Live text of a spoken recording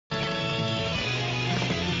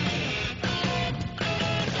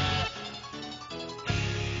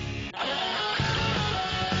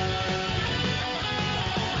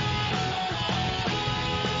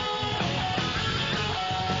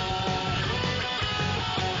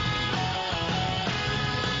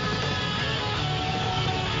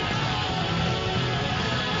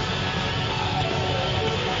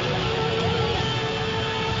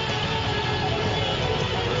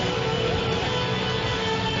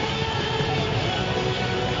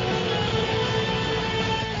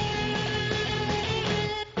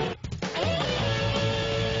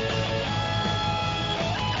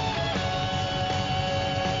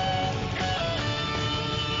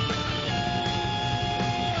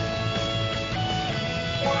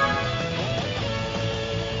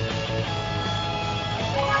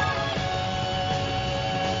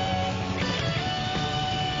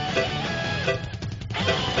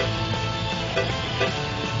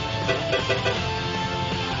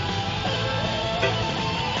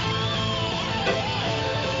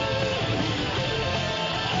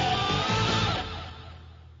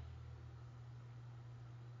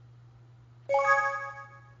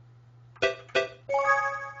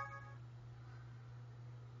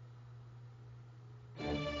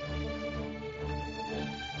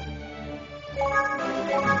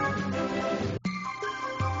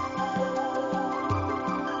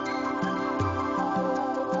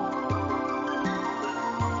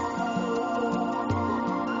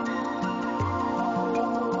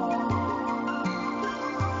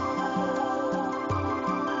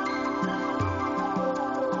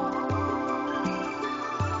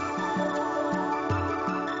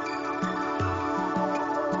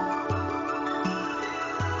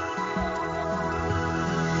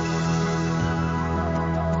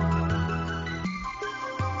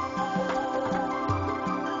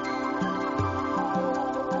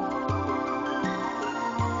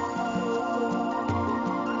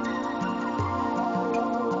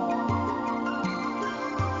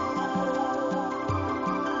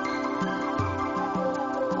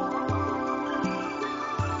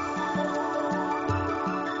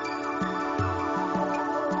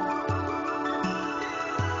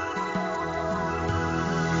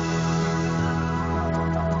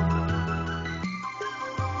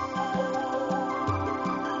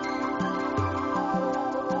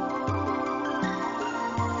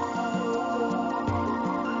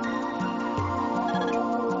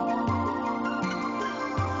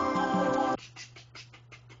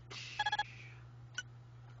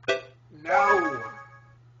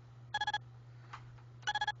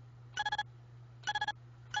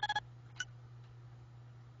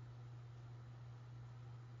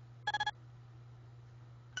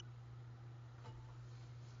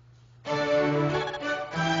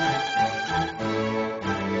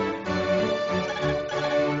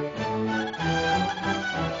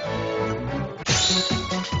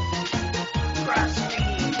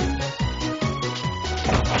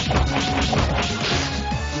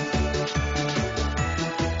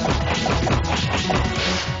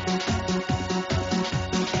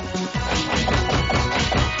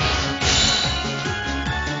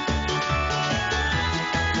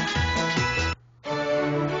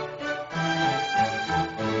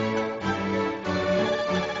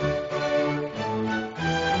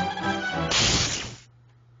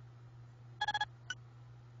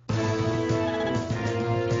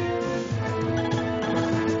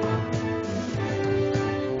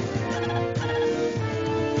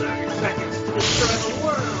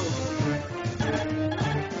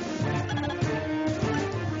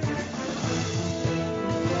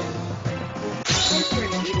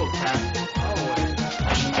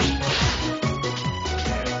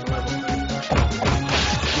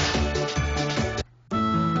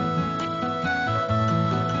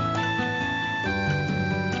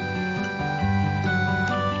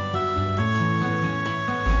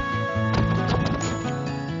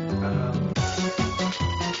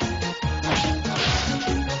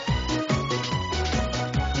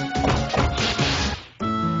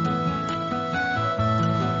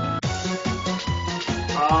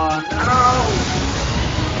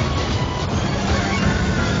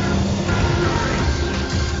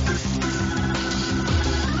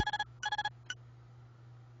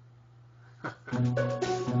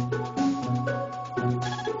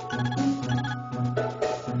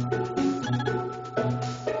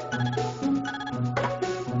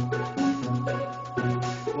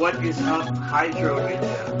What is up, Hydro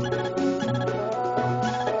Ninja?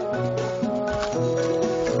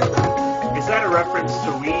 Is that a reference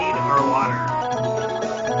to weed or water?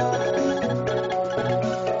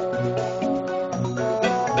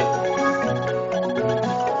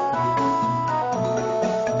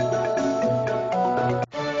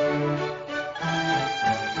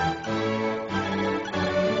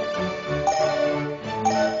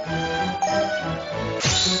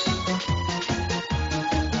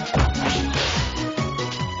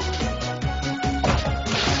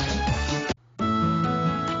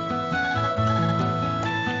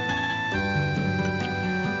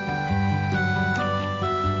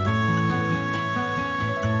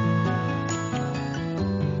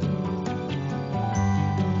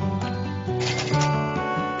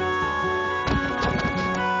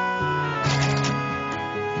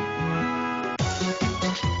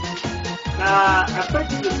 I've played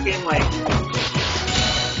through this game like 5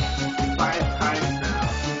 times now,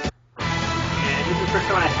 and this is the first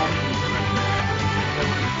time I haven't used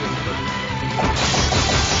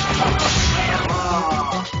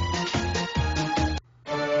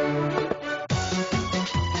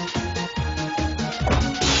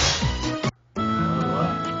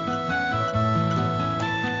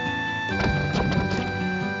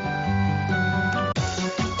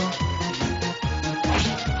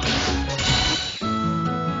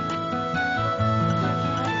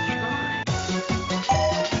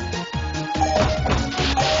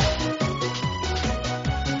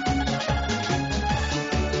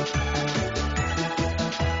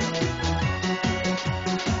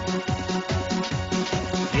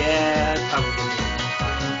Yeah, probably.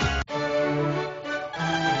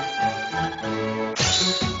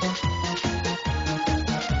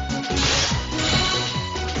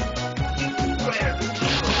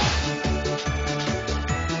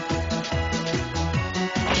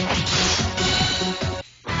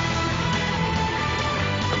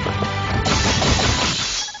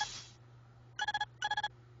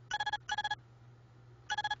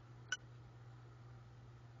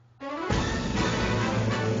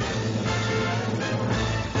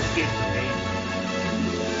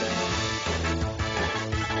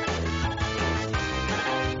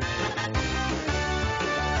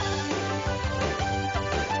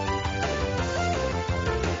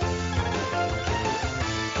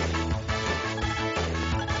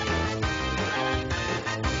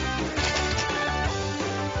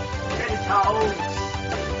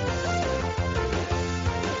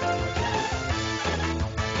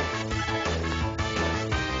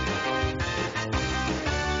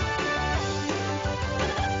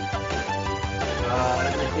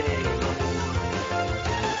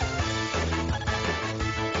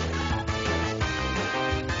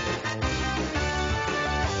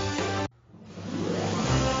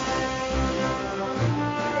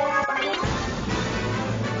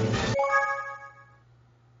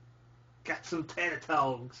 Got some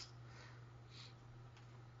Tanatogs.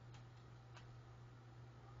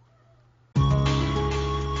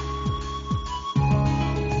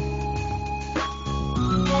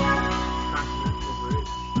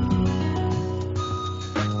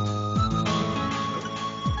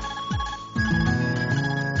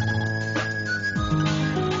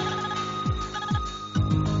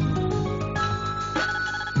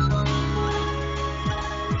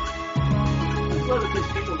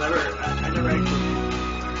 I never actually.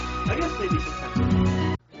 I guess maybe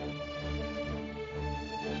sometimes.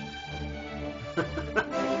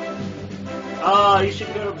 Oh, you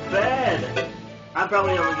should go to bed. I'm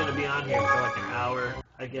probably only going to be on here for like an hour,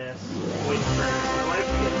 I guess. Waiting for my wife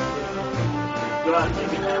to get to go out and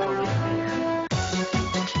take a nap a little bit.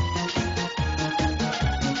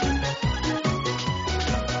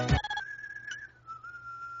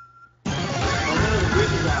 Oh no, the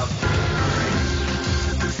bridge is out.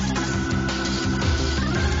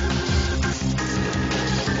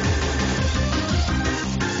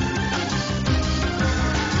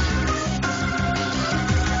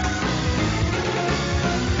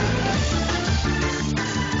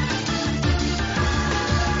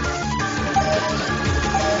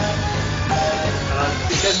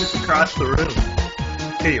 Because it's across the room.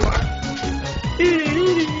 Here you are.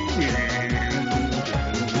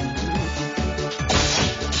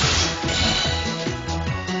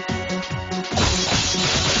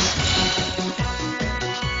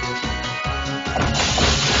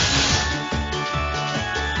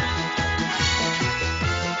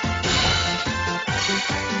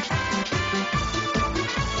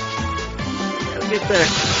 Let's get there.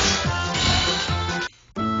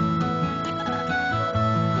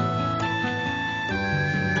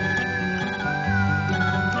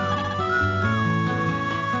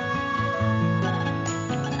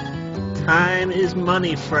 Time is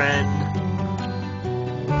money, friend.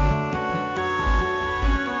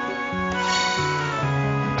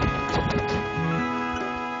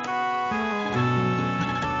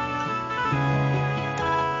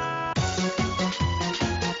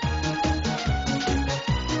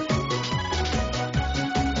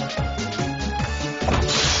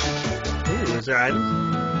 Ooh, is there items?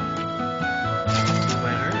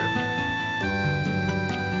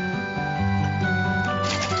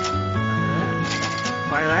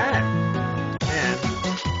 Why that? Man.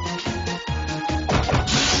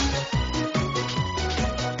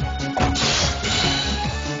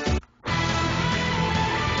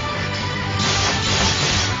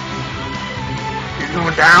 You're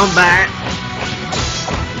going down, Bat.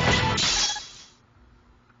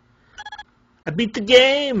 I beat the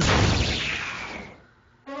game.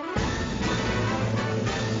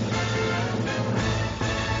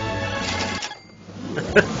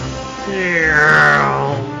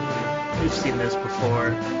 We've seen this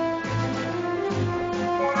before.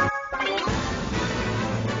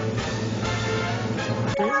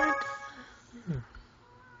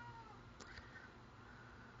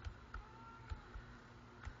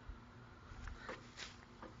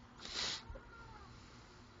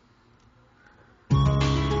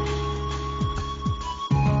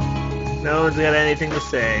 No one's got anything to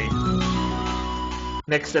say.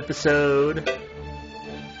 Next episode,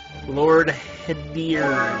 Lord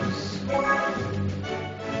Hediers.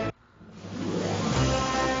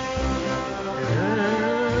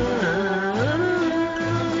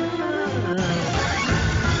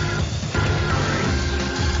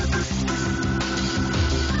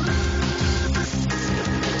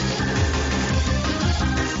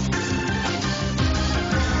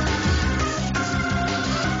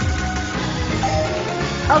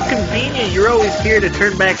 How convenient, you're always here to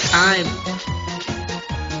turn back time.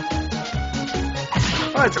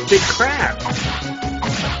 Oh, it's a big crab.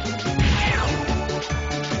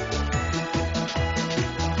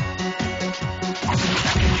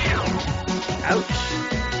 Ouch.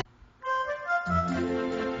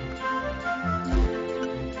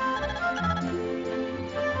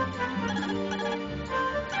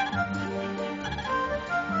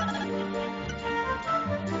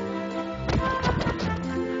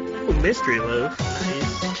 Ooh, mystery loaf.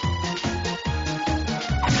 Nice.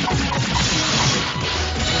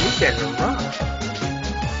 These guys are rough.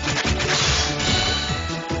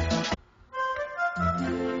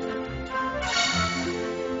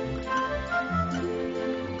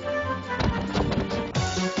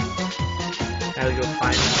 Gotta go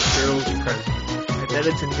find this girl's present. I bet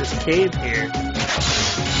it's in this cave here.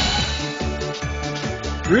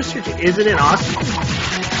 Rooster, isn't it awesome?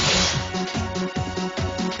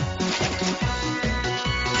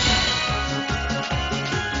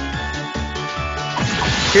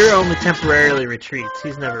 Hero only temporarily retreats.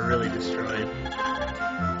 He's never really destroyed.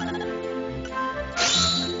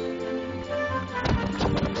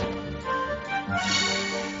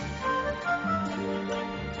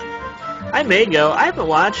 I may go. I haven't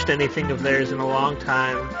watched anything of theirs in a long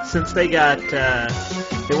time since they got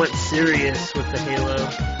they went serious with the Halo.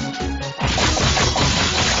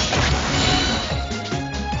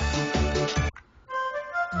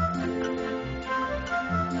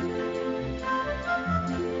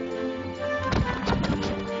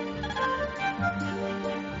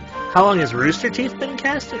 How long has Rooster Teeth been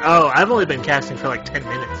casting? Oh, I've only been casting for like 10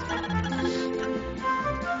 minutes.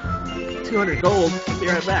 200 gold. I'll be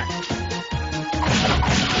right back.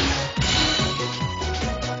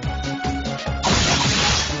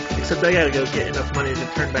 Except I gotta go get enough money to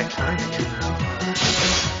turn back time again now.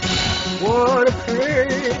 What a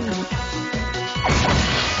pain!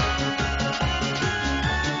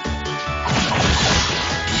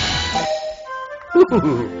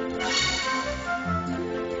 Ooh.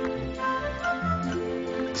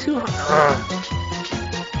 200.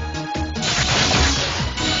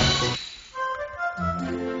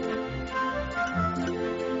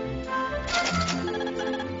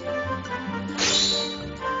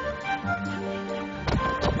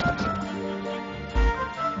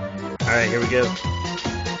 Alright, here we go.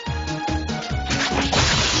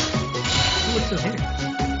 What's in here?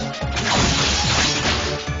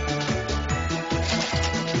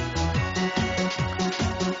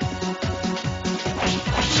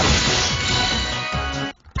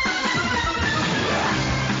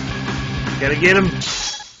 Gotta get him.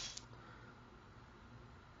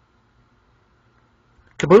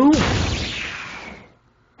 Kaboom!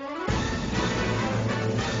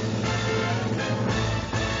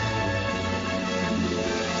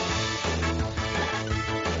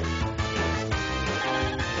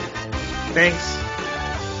 Thanks.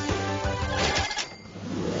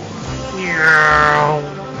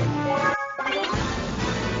 Meow.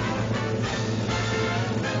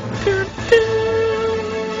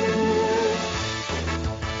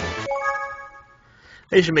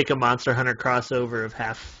 They should make a Monster Hunter crossover of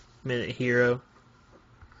Half-Minute Hero.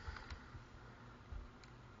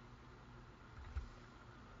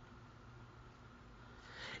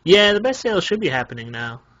 Yeah, the best sale should be happening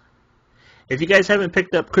now. If you guys haven't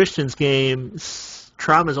picked up Christian's game,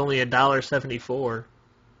 Trauma's only $1.74.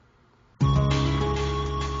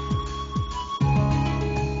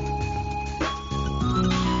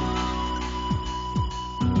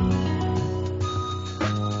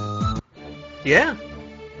 Yeah.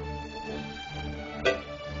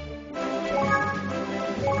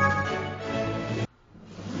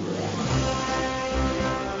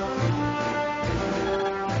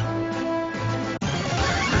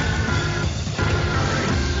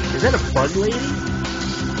 Is that a bug lady?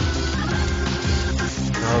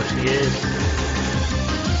 Oh, she is.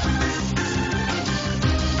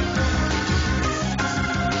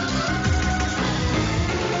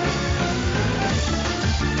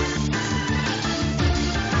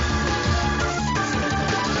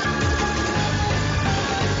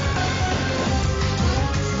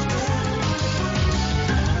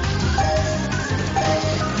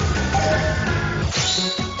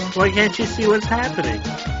 Why can't you see what's happening?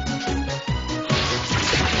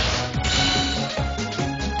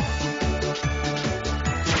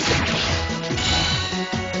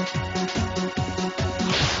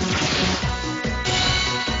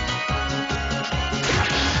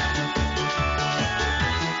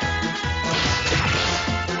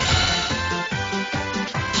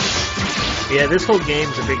 Yeah, this whole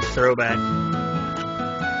game's a big throwback.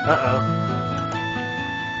 Uh-oh.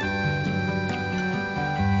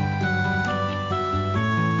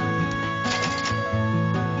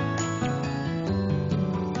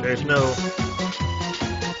 There's no...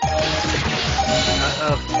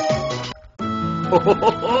 Uh-oh.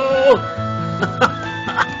 Oh!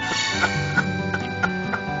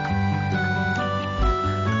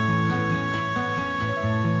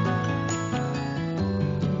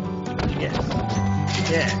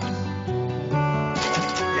 Yes.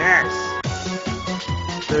 Yes.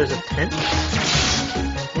 There's a tent?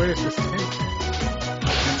 Where is this tent?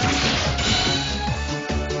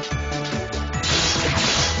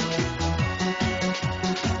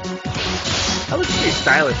 That looks pretty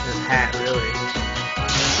stylish in this hat, really.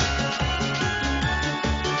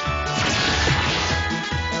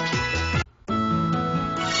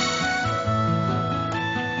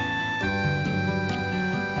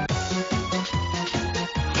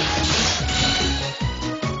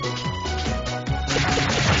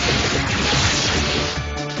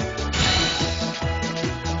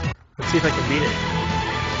 See if I can beat it.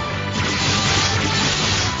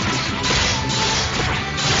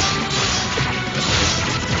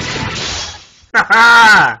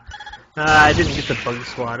 Haha! I didn't get the bug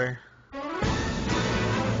swatter.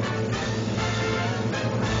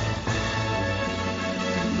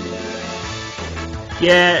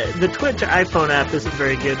 Yeah, the Twitch iPhone app isn't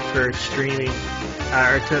very good for streaming,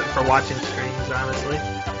 for watching streams, honestly.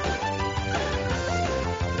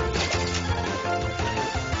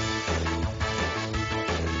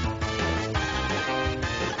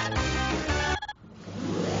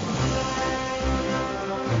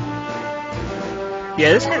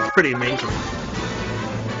 Yeah, this hat's pretty amazing.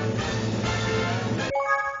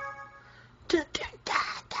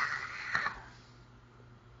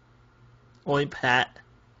 Oimp hat.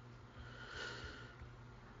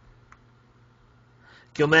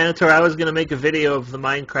 Gilmanitor, I was going to make a video of the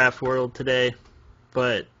Minecraft world today,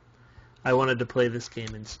 but I wanted to play this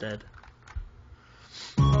game instead.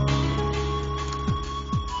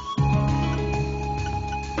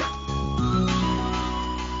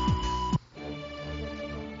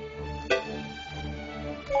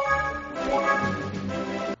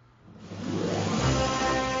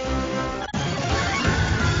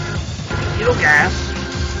 Needle gas.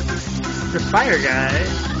 The fire guy.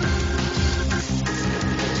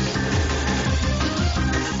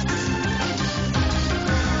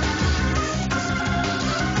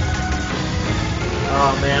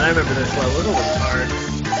 Oh man, I remember this level. It was hard.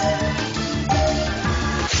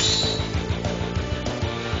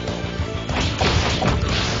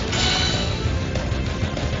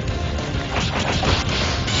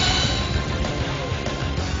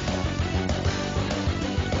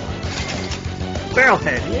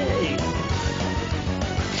 Barrelhead, yay!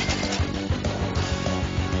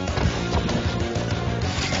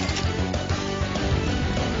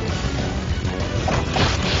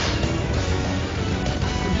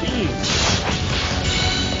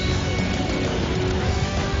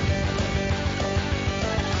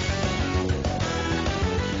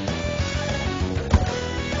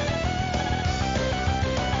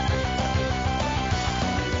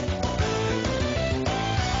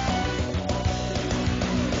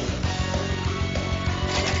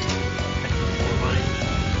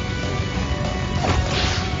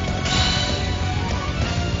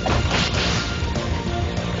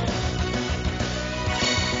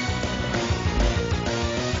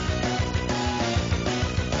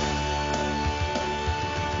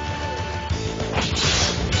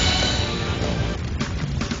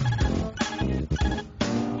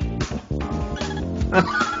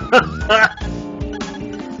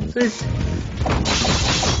 This...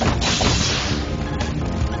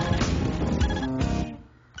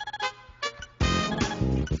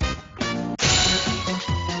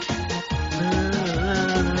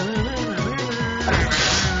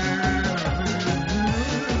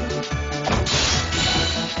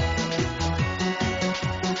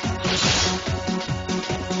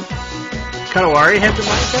 Katawari has a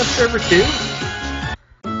Minecraft server too?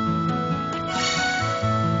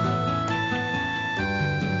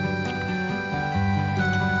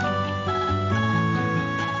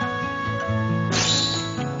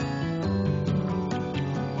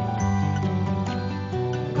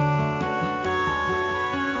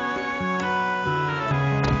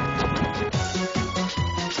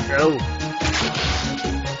 Go.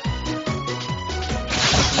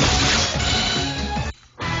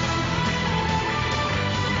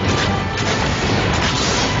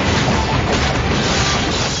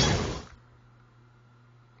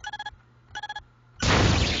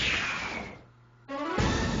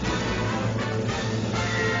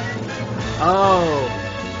 Oh.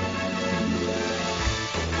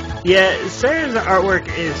 Yeah, Sarah's artwork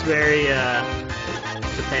is very,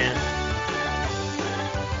 Japan.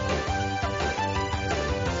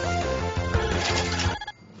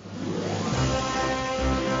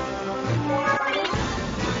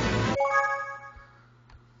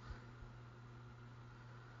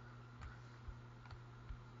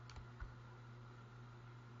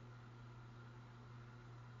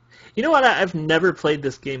 You know what? I've never played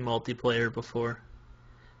this game multiplayer before.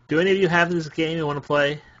 Do any of you have this game and want to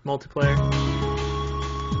play multiplayer?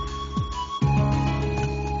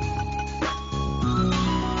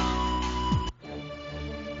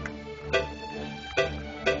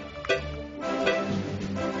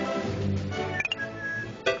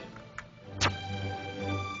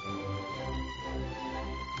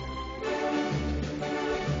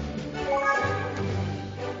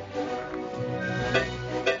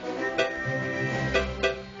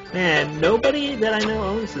 Man, nobody that I know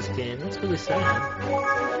owns this game. That's really sad.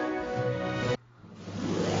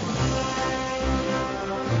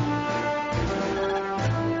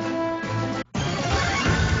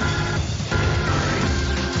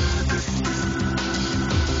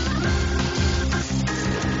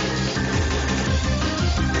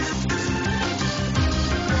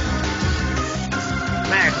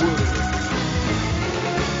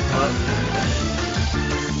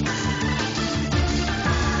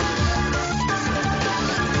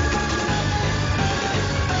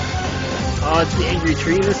 Oh, it's the Angry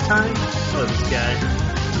Tree this time? Oh, this guy.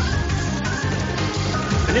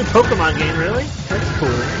 A new Pokemon game, really? That's cool.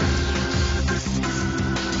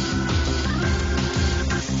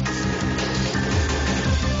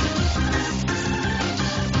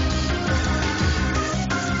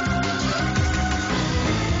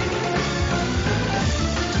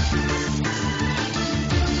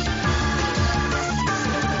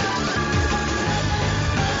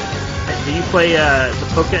 Do you play the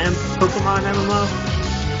Pokemon MMO?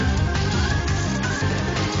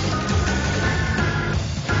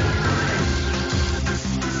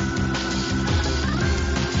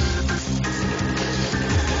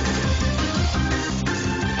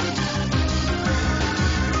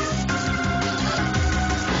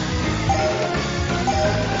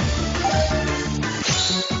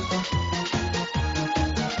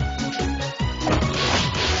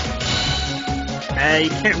 You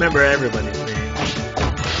can't remember everybody's name.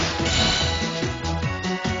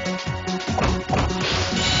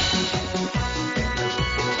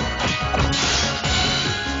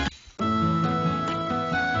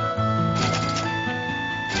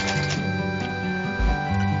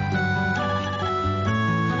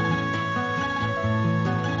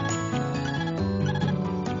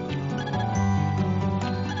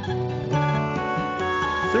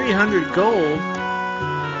 $300 gold.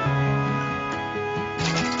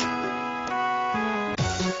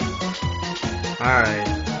 Alright.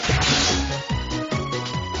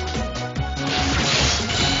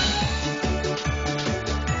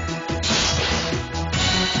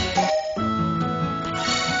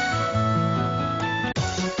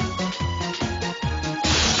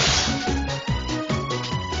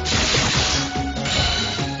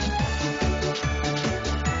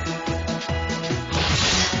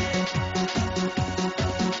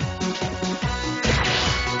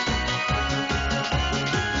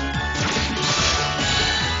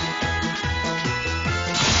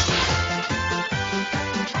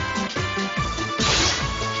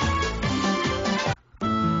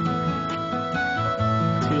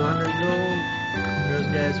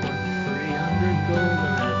 Guys want 300 gold and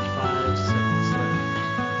I have 5 cents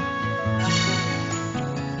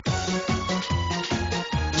left.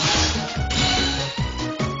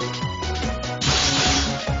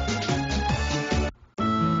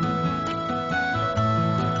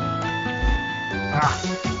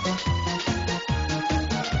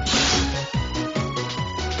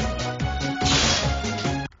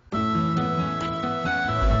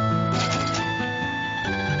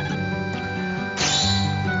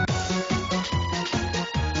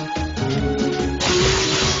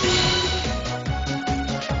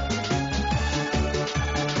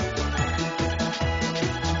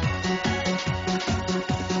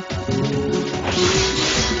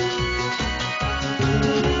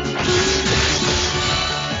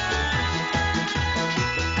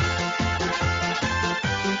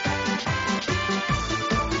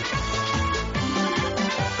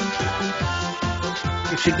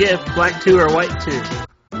 You should get black 2 or white 2.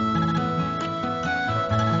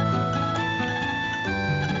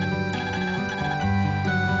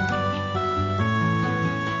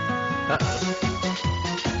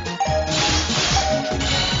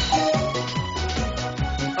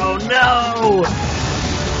 Oh no!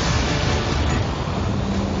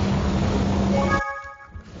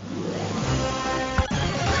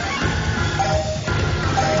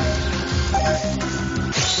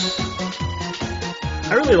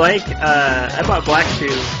 I really like, I bought Black 2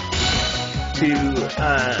 to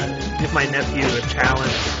give my nephew a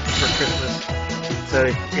challenge for Christmas. So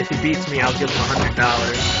if he beats me, I'll give him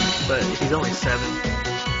 $100, but he's only 7.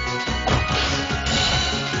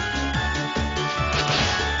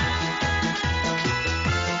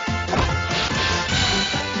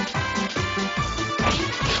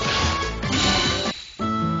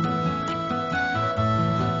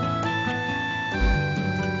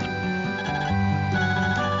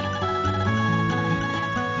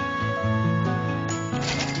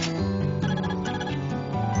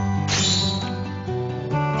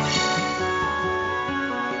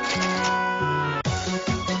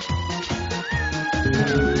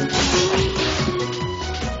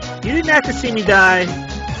 You didn't have to see me die.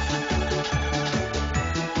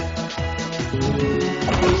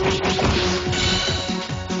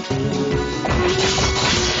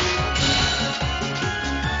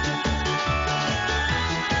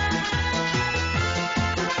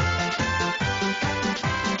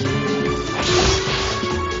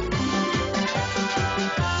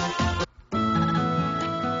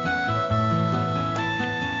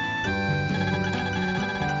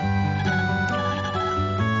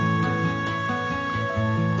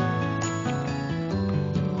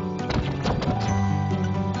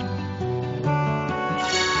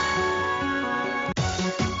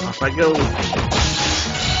 Off I go.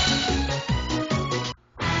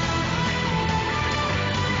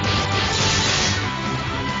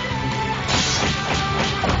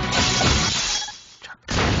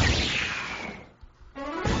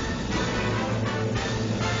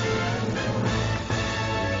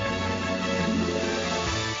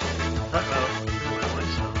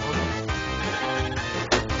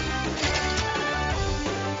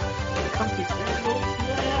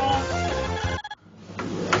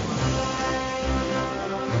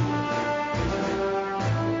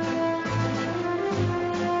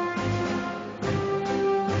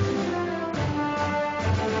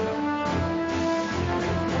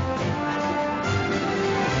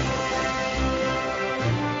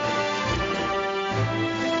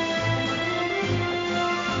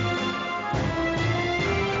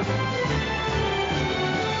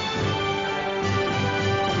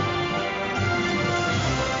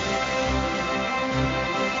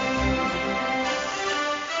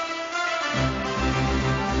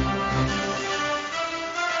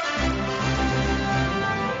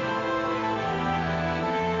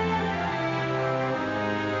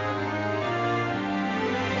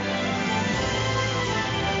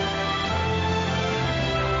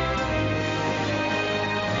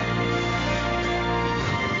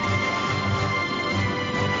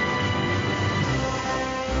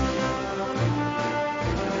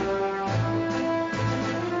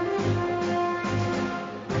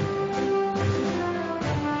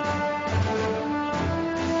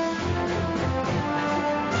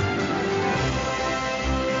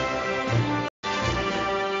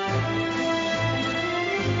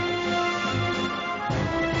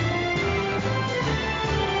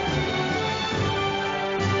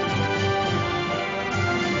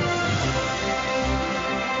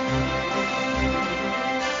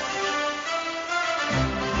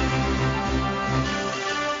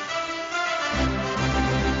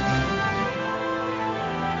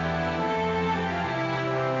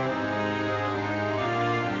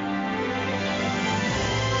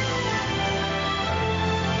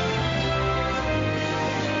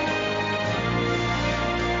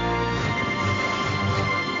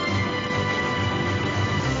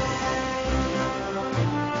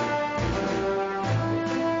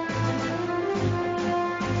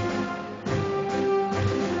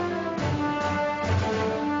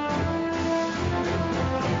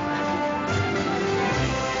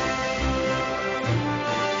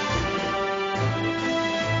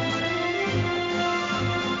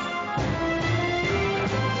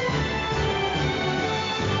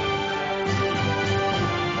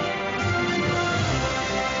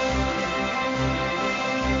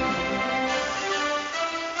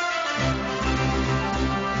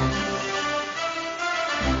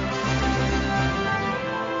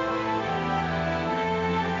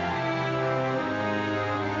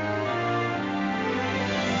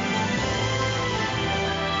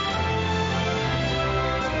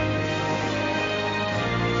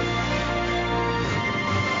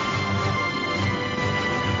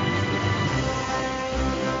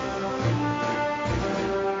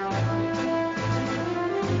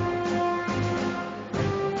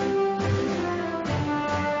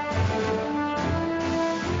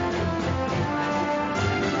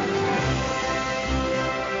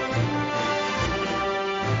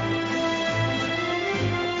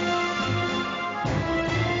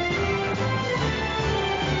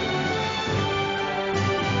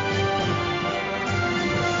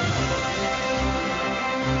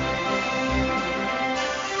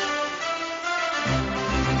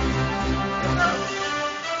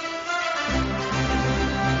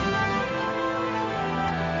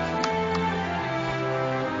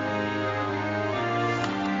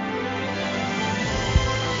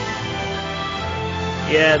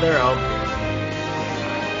 Yeah, they're all.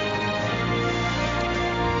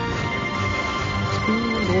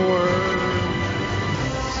 Two more.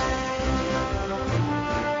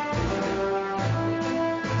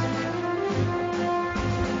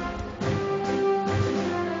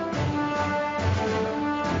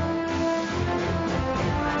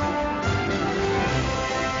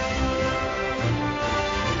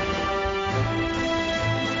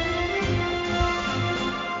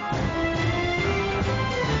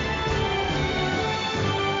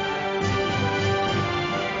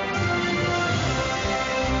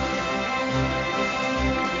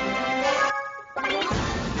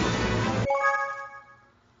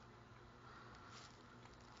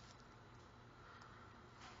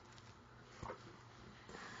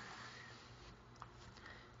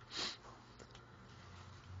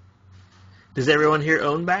 Does everyone here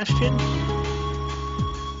own Bastion?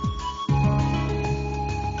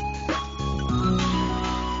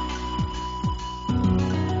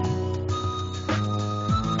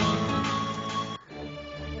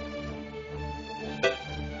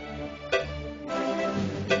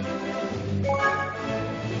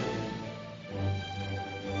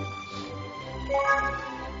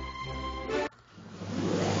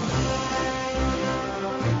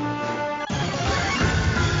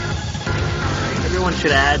 Everyone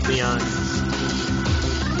should add me on Steam.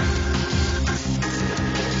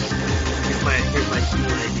 Here's my Steam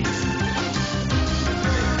ID.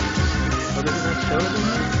 What does that show it in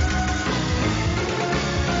there?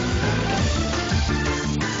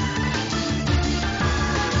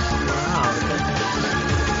 Wow.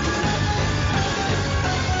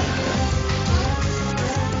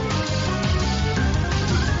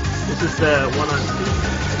 This is the one on Steam.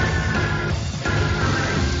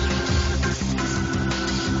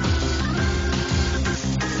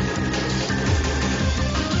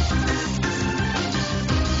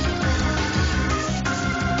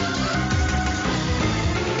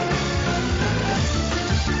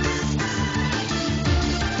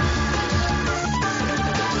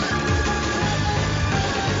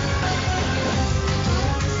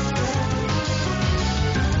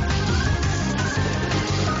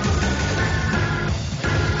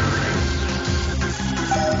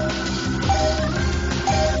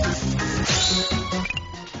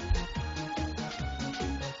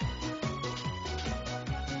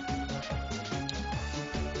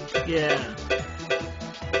 Yeah.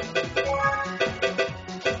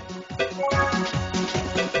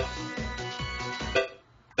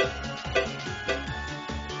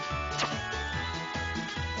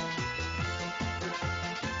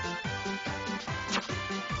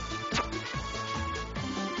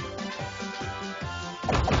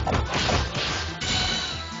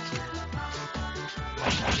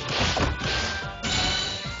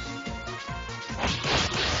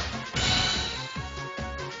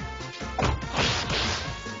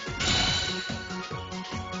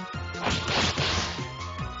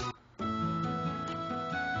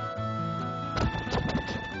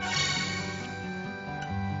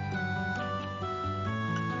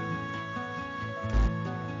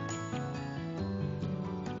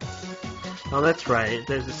 Oh, that's right.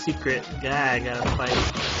 There's a secret guy I gotta fight.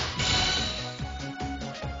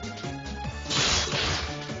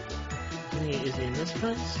 Is he in this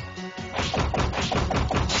place?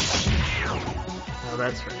 Oh,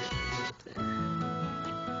 that's right.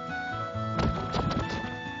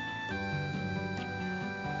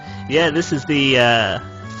 Yeah, this is the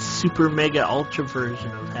super mega ultra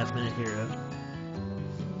version of Half Minute Hero.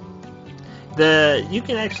 You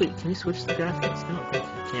can actually, can you switch the graphics? I don't think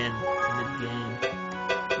you can mid-game.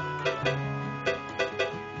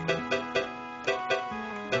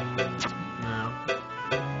 No.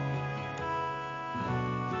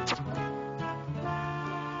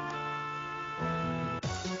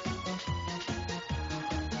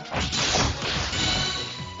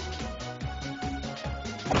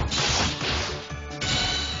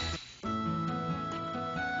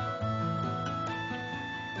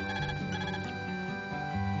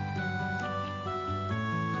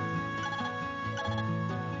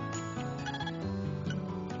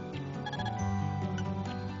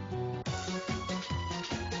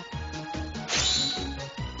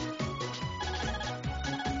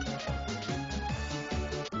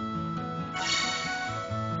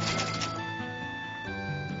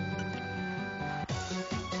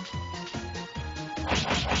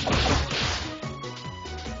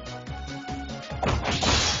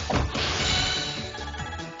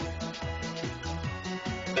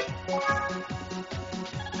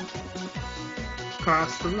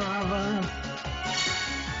 Across the lava.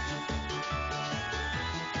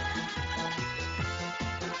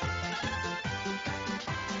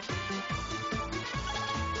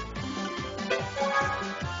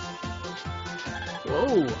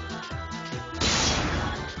 Whoa!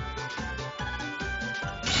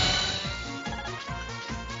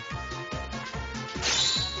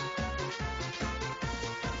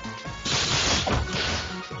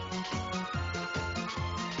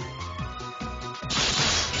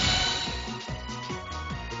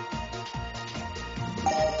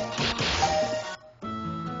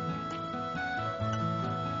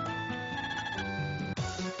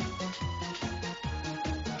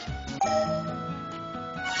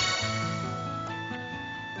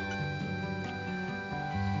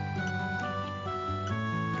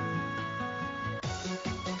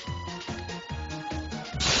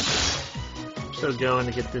 So going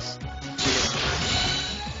to get this.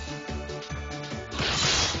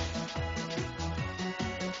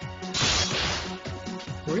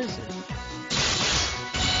 Where is it?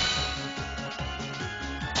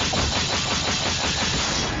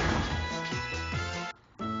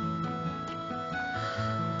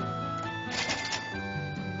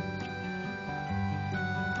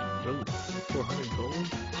 Oh, 400 gold?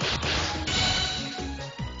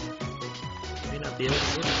 May not be able to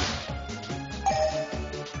get it.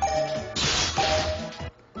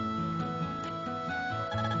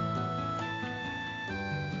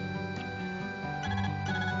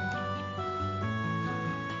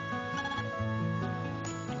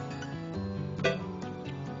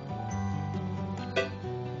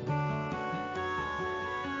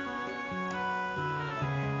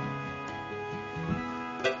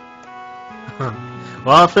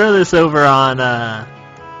 Well, I'll throw this over on the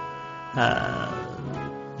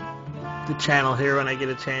channel here when I get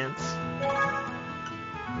a chance.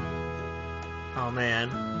 Oh man.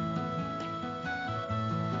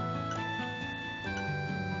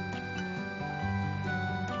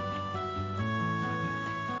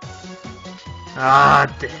 Ah,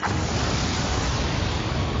 damn.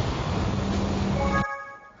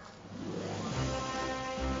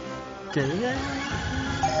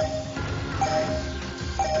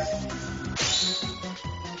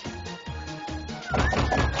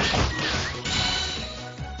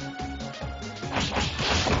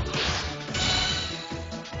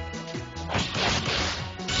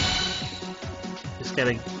 Just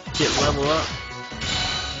gotta get level up.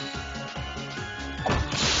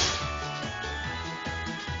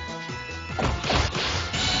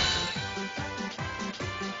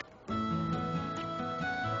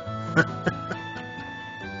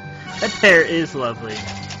 That pair is lovely.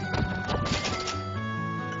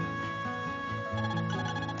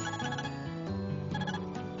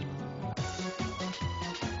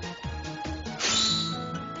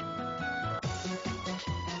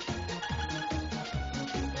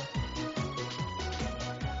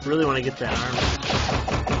 Really want to get that armor.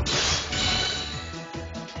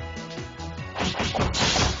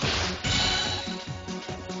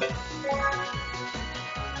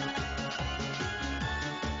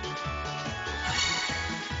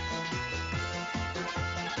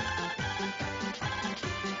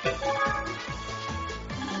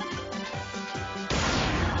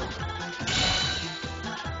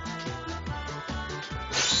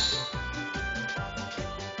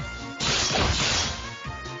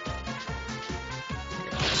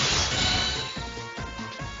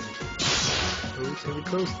 It's gonna be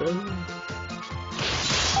close though.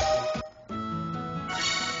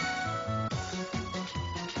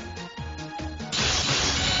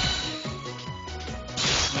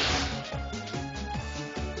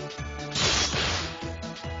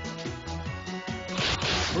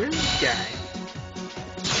 Where's this guy?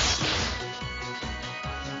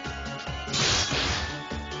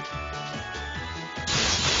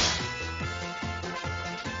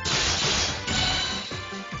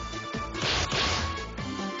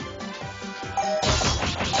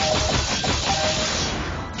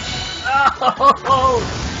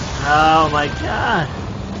 Oh my god.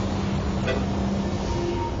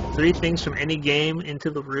 3 things from any game into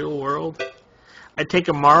the real world. I'd take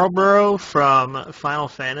a Marlboro from Final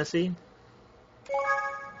Fantasy.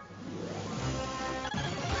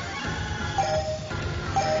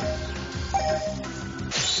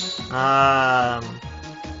 Let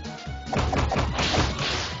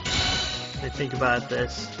me think about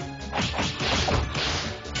this.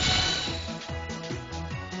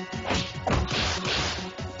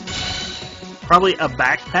 Probably a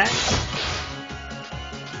backpack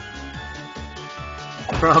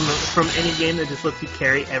from any game that just lets you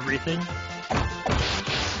carry everything.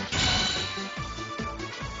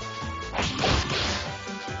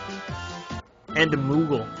 And a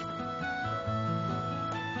Moogle.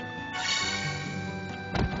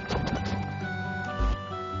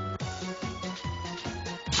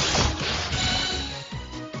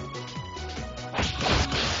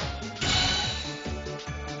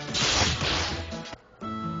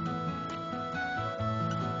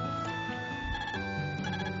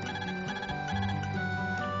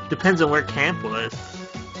 Depends on where camp was.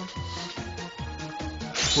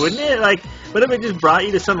 Wouldn't it? Like, what if it just brought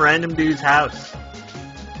you to some random dude's house?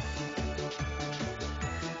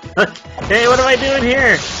 Like, hey, what am I doing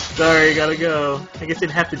here? Sorry, gotta go. I guess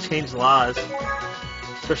they'd have to change laws.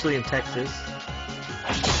 Especially in Texas.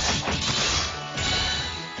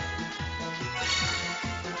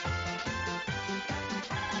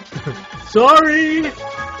 Sorry!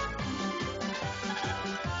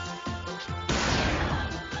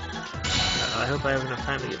 I hope I have enough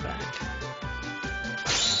time to get back.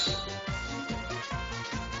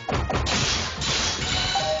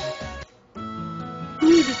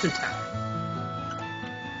 Ooh, just in time.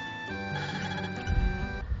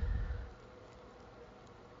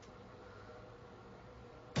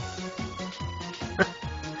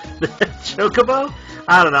 The Chocobo?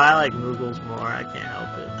 I don't know, I like Moogles more, I can't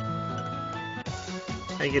help it.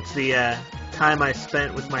 I think it's the time I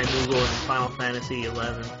spent with my Moogle in Final Fantasy XI.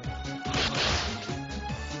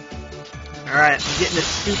 Alright, I'm getting this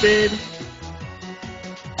stupid.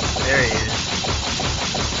 There he is.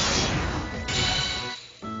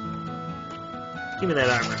 Give me that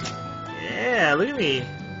armor. Yeah, look at me.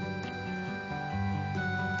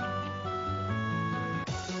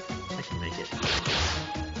 I can make it.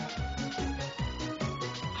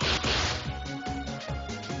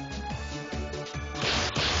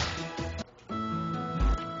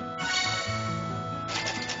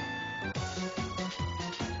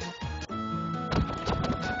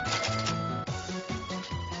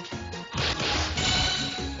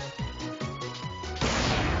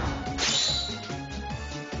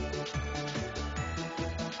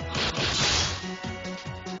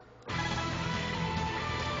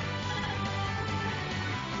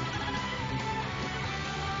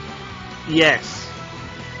 Yes,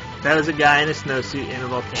 that was a guy in a snowsuit in a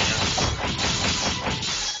volcano.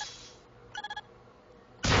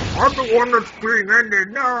 I'm the one that's being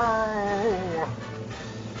ended, no!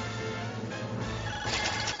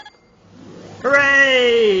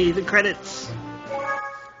 Hooray! The credits!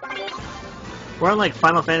 We're on like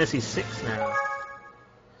Final Fantasy VI now.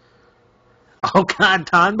 Oh god,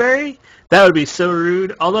 Tonberry? That would be so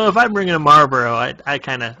rude. Although if I'm bringing a Marlboro,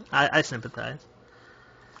 I sympathize.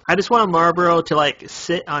 I just want a Marlboro to like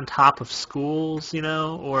sit on top of schools, you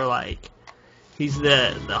know, or like he's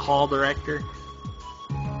the hall director.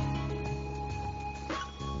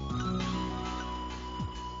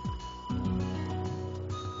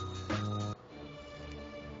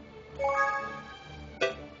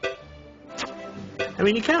 I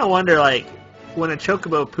mean, you kind of wonder, like, when a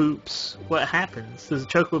Chocobo poops, what happens? Does a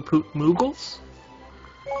Chocobo poop Moogles?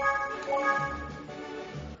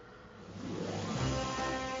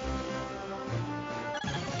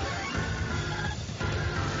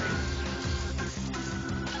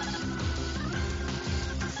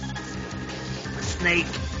 Snake.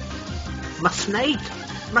 My snake.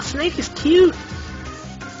 My snake is cute.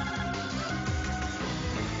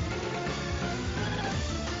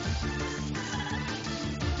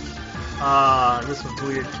 Ah, this one's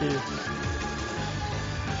weird too.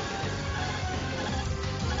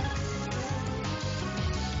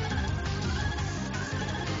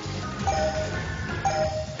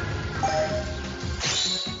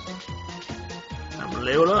 I'm gonna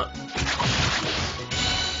level up.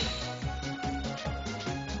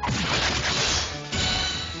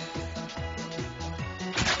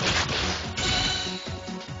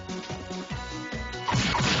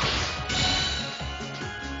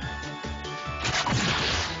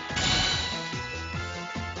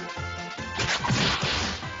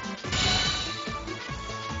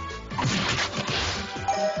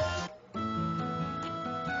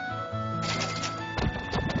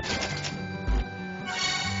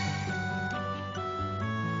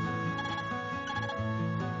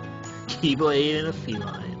 Keyblade and a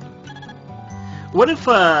feline. What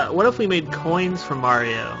if we made coins from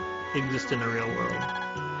Mario exist in the real world?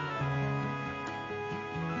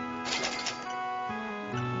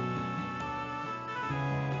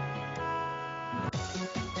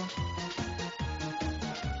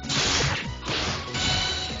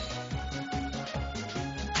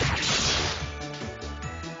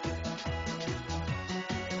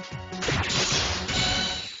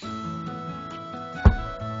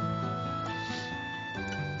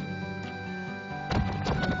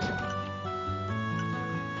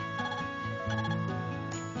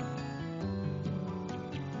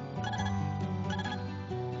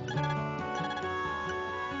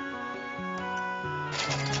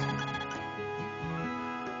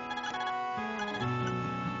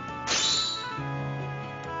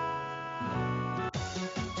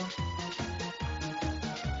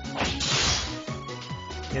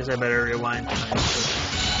 Guess I better rewind time.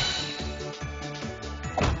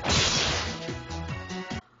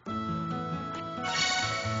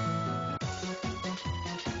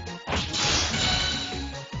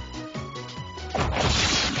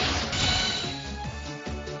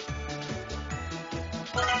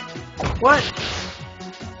 What?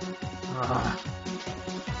 Ugh.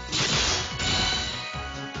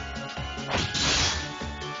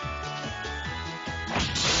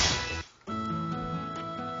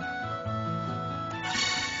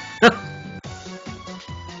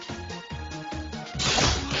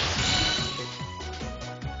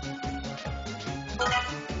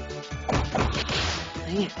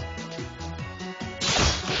 Dang it.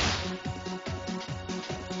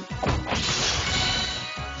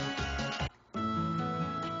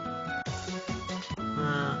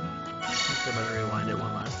 I better rewind it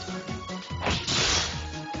one last time.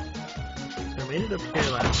 So I made it up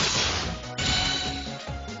here last time.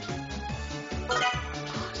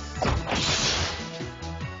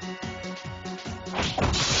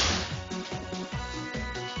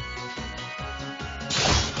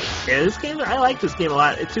 Yeah, this game, I like this game a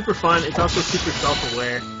lot. It's super fun. It's also super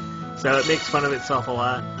self-aware, so it makes fun of itself a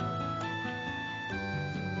lot.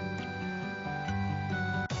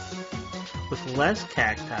 With less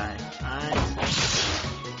cacti,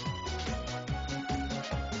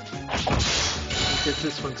 because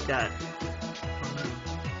this one's got.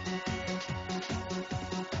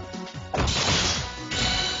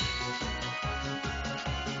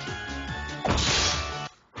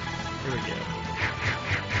 Here we go.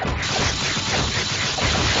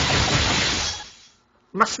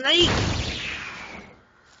 My snake!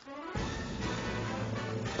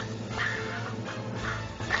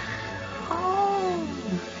 Oh!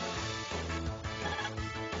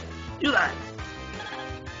 Do that!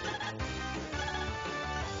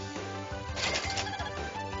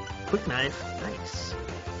 Quick knife. Nice.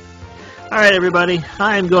 Alright, everybody.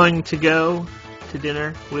 I'm going to go to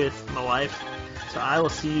dinner with my wife, so I will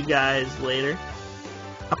see you guys later.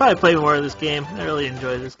 I'll probably play more of this game. I really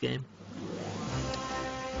enjoy this game.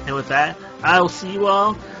 And with that, I will see you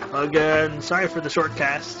all again. Sorry for the short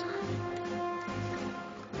cast.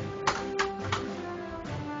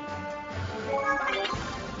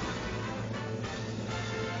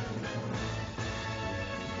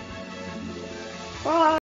 Bye.